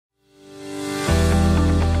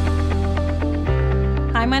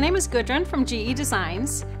Hi, my name is Gudrun from GE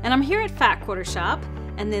Designs, and I'm here at Fat Quarter Shop.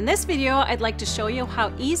 And in this video, I'd like to show you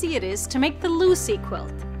how easy it is to make the Lucy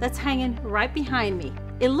quilt that's hanging right behind me.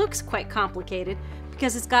 It looks quite complicated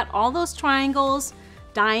because it's got all those triangles,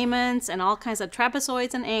 diamonds, and all kinds of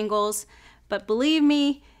trapezoids and angles, but believe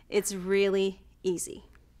me, it's really easy.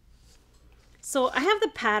 So I have the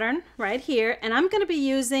pattern right here, and I'm going to be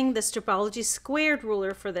using the Stripology Squared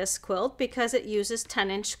Ruler for this quilt because it uses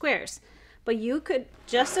 10-inch squares. But you could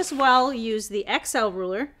just as well use the XL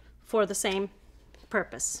ruler for the same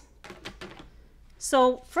purpose.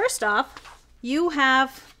 So first off, you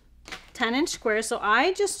have 10-inch squares. So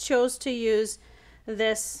I just chose to use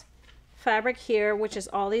this fabric here, which is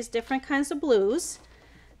all these different kinds of blues.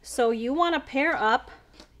 So you want to pair up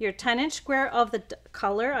your 10-inch square of the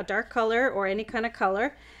color, a dark color or any kind of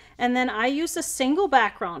color. And then I use a single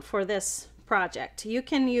background for this project. You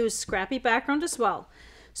can use scrappy background as well.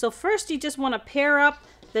 So first you just want to pair up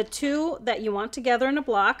the two that you want together in a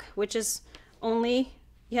block, which is only,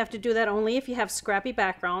 you have to do that only if you have scrappy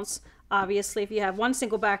backgrounds. Obviously, if you have one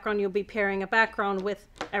single background, you'll be pairing a background with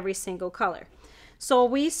every single color. So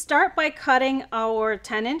we start by cutting our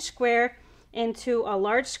 10-inch square into a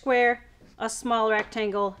large square, a small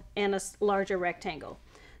rectangle, and a larger rectangle.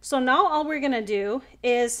 So now all we're going to do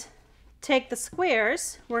is take the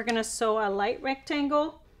squares. We're going to sew a light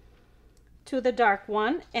rectangle to the dark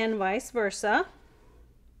one and vice versa.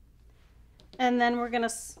 And then we're going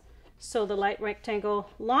to sew the light rectangle,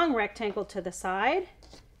 long rectangle to the side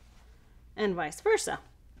and vice versa.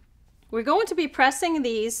 We're going to be pressing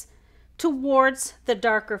these towards the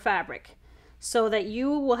darker fabric so that you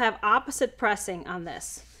will have opposite pressing on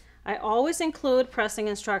this. I always include pressing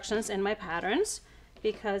instructions in my patterns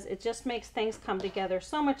because it just makes things come together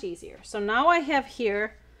so much easier. So now I have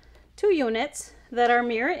here 2 units that are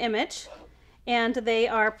mirror image, and they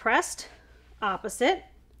are pressed opposite,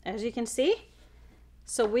 as you can see.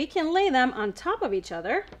 So we can lay them on top of each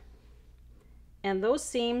other, and those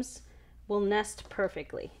seams will nest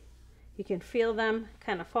perfectly. You can feel them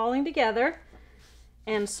kind of falling together.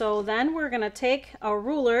 And so then we're going to take our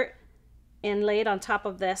ruler and lay it on top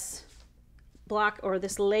of this block or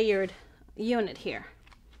this layered unit here.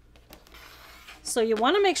 So you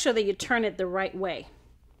want to make sure that you turn it the right way.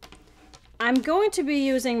 I'm going to be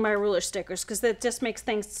using my ruler stickers because that just makes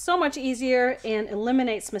things so much easier and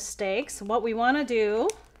eliminates mistakes. What we want to do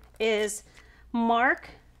is mark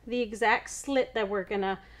the exact slit that we're going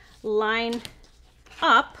to line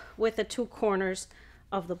up with the 2 corners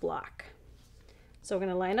of the block. So we're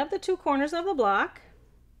going to line up the 2 corners of the block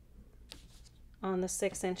on the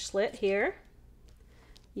 6-inch slit here.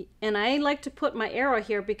 And I like to put my arrow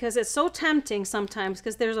here because it's so tempting sometimes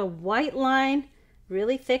because there's a white line,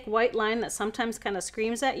 really thick white line that sometimes kind of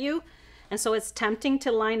screams at you. And so it's tempting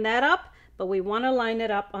to line that up, but we want to line it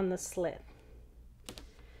up on the slit.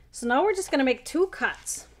 So now we're just going to make 2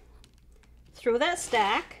 cuts through that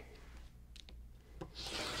stack.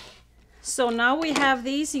 So now we have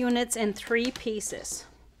these units in 3 pieces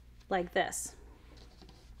like this.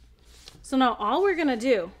 So now all we're going to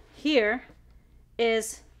do here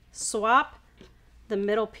is swap the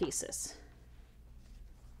middle pieces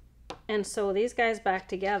and sew these guys back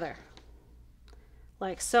together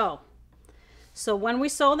like so. So when we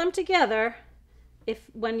sew them together,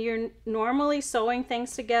 when you're normally sewing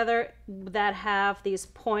things together that have these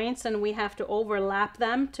points and we have to overlap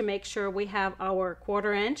them to make sure we have our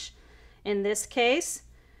 1/4 inch, in this case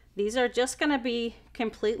these are just going to be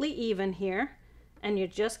completely even here, and you're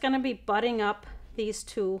just going to be butting up these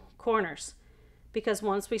 2 corners because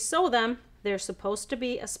once we sew them, there's supposed to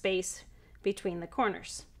be a space between the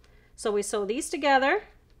corners. So we sew these together,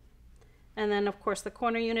 and then of course the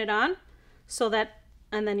corner unit on, so that,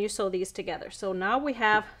 and then you sew these together. So now we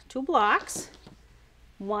have 2 blocks.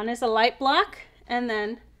 One is a light block, and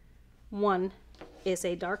then one is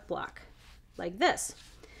a dark block, like this.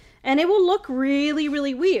 And it will look really,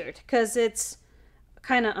 really weird because it's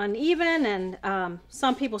kind of uneven, and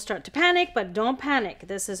some people start to panic, but don't panic.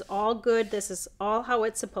 This is all good. This is all how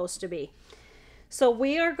it's supposed to be. So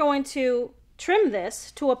we are going to trim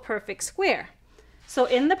this to a perfect square. So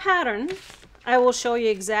in the pattern, I will show you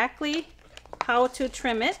exactly how to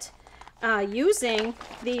trim it using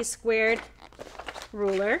the squared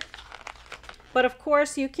ruler. But of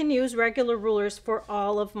course, you can use regular rulers for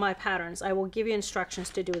all of my patterns. I will give you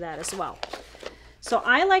instructions to do that as well. So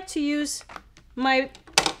I like to use my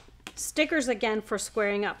stickers again for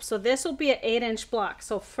squaring up. So this will be an 8-inch block.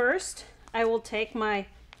 So first I will take my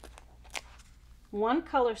 1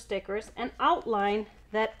 color stickers and outline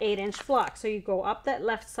that 8-inch block. So you go up that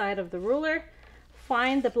left side of the ruler,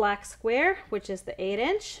 find the black square, which is the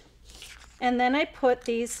 8-inch, And then I put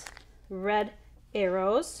these red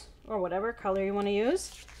arrows, or whatever color you want to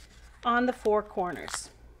use, on the 4 corners.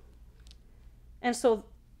 And so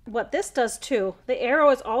what this does too, the arrow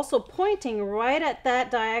is also pointing right at that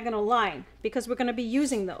diagonal line because we're going to be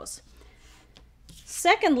using those.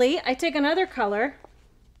 Secondly, I take another color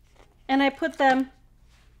and I put them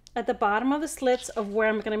at the bottom of the slits of where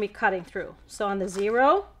I'm going to be cutting through. So on the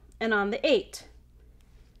 0 and on the 8.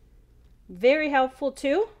 Very helpful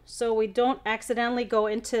too, so we don't accidentally go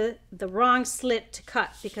into the wrong slit to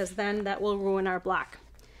cut, because then that will ruin our block.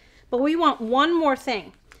 But we want one more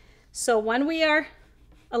thing. So when we are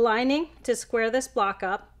aligning to square this block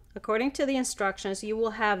up, according to the instructions, you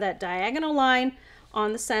will have that diagonal line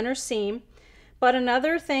on the center seam. But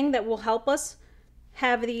another thing that will help us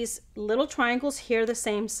have these little triangles here the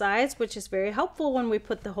same size, which is very helpful when we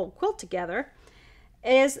put the whole quilt together,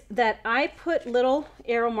 is that I put little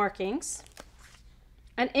arrow markings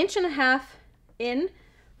 1.5 inches in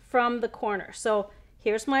from the corner. So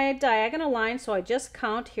here's my diagonal line, so I just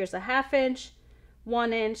count, here's a 1/2 inch,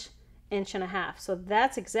 1 inch, 1.5 inches. So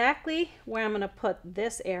that's exactly where I'm going to put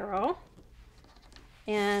this arrow,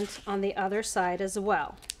 and on the other side as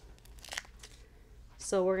well.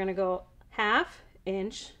 So we're going to go 1/2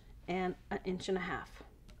 inch and 1.5 inches,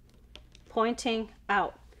 pointing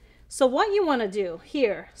out. So what you want to do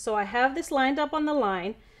here, so I have this lined up on the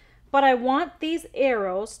line, but I want these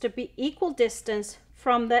arrows to be equal distance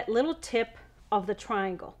from that little tip of the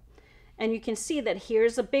triangle. And you can see that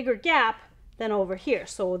here's a bigger gap than over here.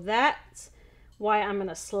 So that's why I'm going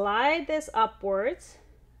to slide this upwards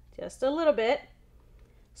just a little bit,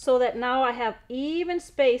 so that now I have even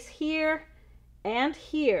space here and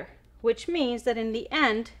here, which means that in the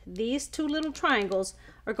end, these 2 little triangles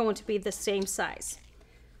are going to be the same size.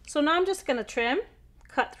 So now I'm just going to trim,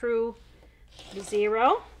 cut through the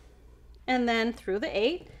 0 and then through the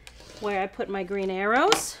 8 where I put my green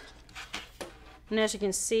arrows. And as you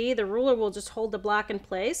can see, the ruler will just hold the block in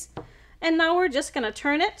place. And now we're just going to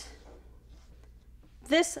turn it.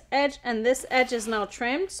 This edge and this edge is now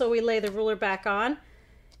trimmed, so we lay the ruler back on.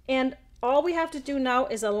 And all we have to do now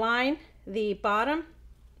is align the bottom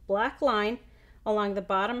black line along the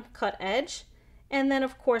bottom cut edge. And then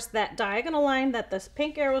of course that diagonal line that the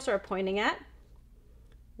pink arrows are pointing at,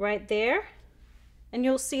 right there. And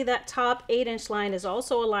you'll see that top 8-inch line is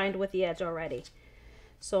also aligned with the edge already.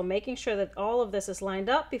 So making sure that all of this is lined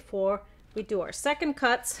up before we do our second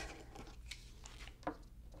cuts.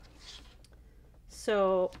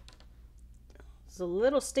 So it's a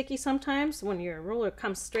little sticky sometimes when your ruler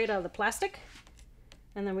comes straight out of the plastic.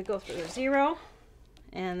 And then we go through the 0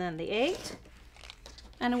 and then the 8.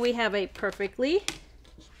 And we have a perfectly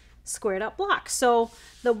squared up block. So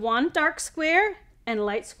the one dark square and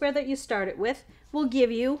light square that you started with will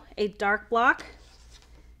give you a dark block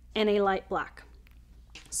and a light block.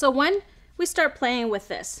 So when we start playing with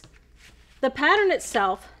this, the pattern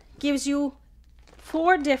itself gives you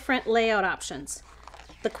 4 different layout options.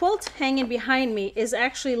 The quilt hanging behind me is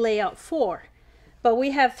actually layout 4, but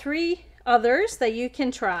we have 3 others that you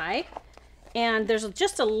can try. And there's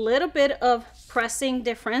just a little bit of pressing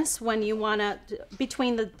difference when you want to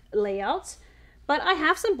between the layouts, but I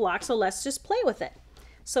have some blocks, so let's just play with it.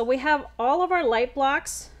 So we have all of our light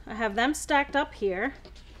blocks. I have them stacked up here,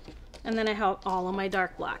 and then I have all of my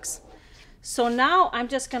dark blocks. So now I'm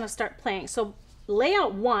just going to start playing. So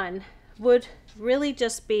layout 1 would really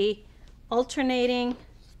just be alternating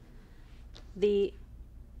the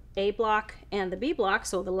A block and the B block,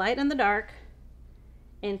 so the light and the dark,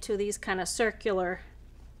 into these kind of circular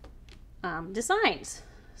designs.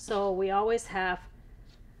 So we always have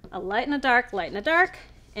a light and a dark, light and a dark,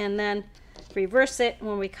 and then reverse it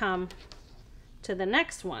when we come to the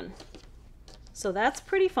next one. So that's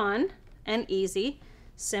pretty fun and easy,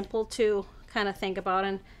 simple to kind of think about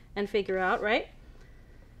and figure out, right?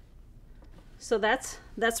 So that's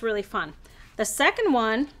really fun. The second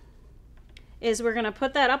one is we're going to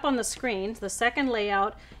put that up on the screen. The second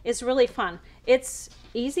layout is really fun. It's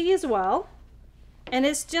easy as well, and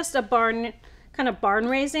it's just a barn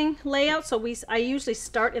raising layout. So I usually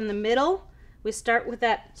start in the middle. We start with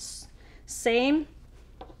that same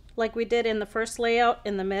like we did in the first layout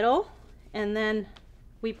in the middle, and then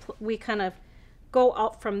we kind of go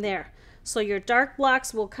out from there. So your dark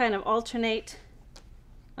blocks will kind of alternate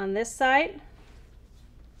on this side,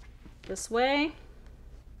 this way,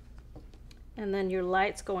 and then your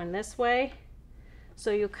lights going this way.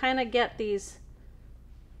 So you kind of get these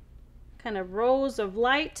kind of rows of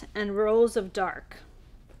light and rows of dark.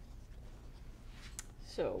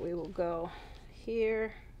 So we will go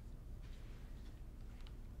here,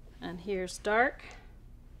 and here's dark,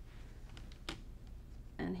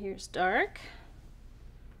 and then here's dark.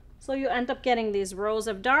 So you end up getting these rows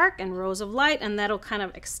of dark and rows of light, and that'll kind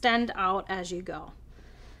of extend out as you go.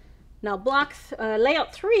 Now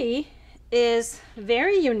layout 3 is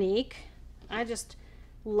very unique. I just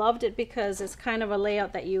loved it because it's kind of a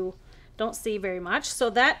layout that you don't see very much. So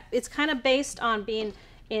that it's kind of based on being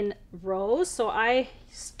in rows. So I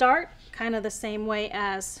start kind of the same way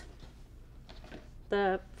as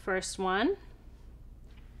the first one,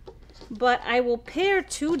 but I will pair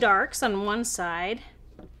 2 darks on one side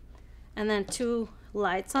and then 2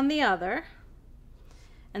 lights on the other,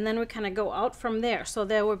 and then we kind of go out from there. So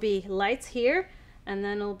there will be lights here, and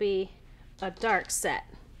then it'll be a dark set,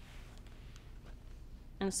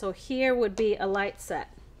 and so here would be a light set.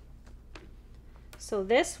 So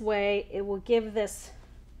this way it will give this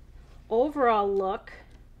overall look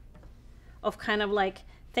of kind of like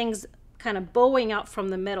things kind of bowing out from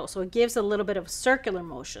the middle, so it gives a little bit of circular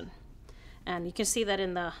motion, and you can see that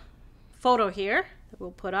in the photo here that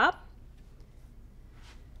we'll put up.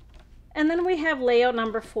 And then we have layout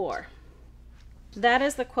number 4. That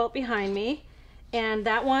is the quilt behind me, and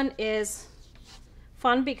that one is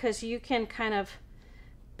fun because you can kind of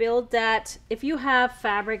build that. If you have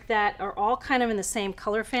fabric that are all kind of in the same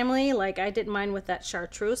color family, like I did mine with that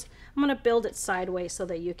chartreuse, I'm going to build it sideways so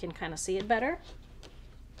that you can kind of see it better.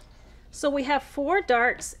 So we have 4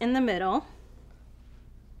 darks in the middle,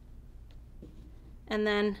 and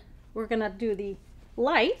then we're going to do the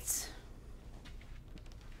lights.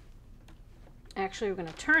 Actually, we're going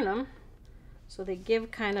to turn them so they give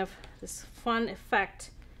kind of this fun effect,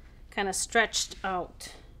 kind of stretched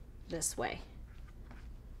out this way.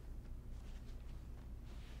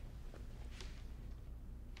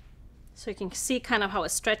 So you can see kind of how it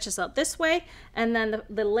stretches out this way, and then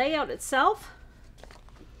the layout itself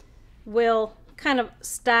will kind of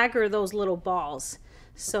stagger those little balls.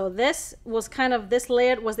 So this was kind of, this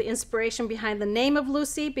layout was the inspiration behind the name of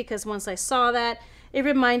Lucy, because once I saw that, it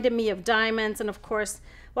reminded me of diamonds, and of course,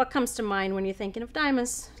 what comes to mind when you're thinking of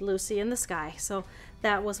diamonds? Lucy in the sky. So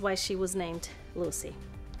that was why she was named Lucy.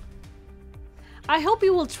 I hope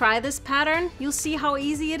you will try this pattern. You'll see how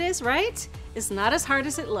easy it is, right? It's not as hard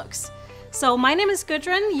as it looks. So my name is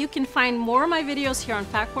Gudrun. You can find more of my videos here on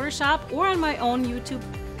Fat Quarter Shop or on my own YouTube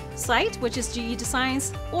site, which is GE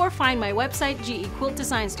Designs, or find my website,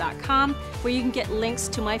 gequiltdesigns.com, where you can get links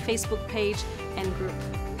to my Facebook page and group.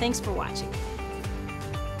 Thanks for watching.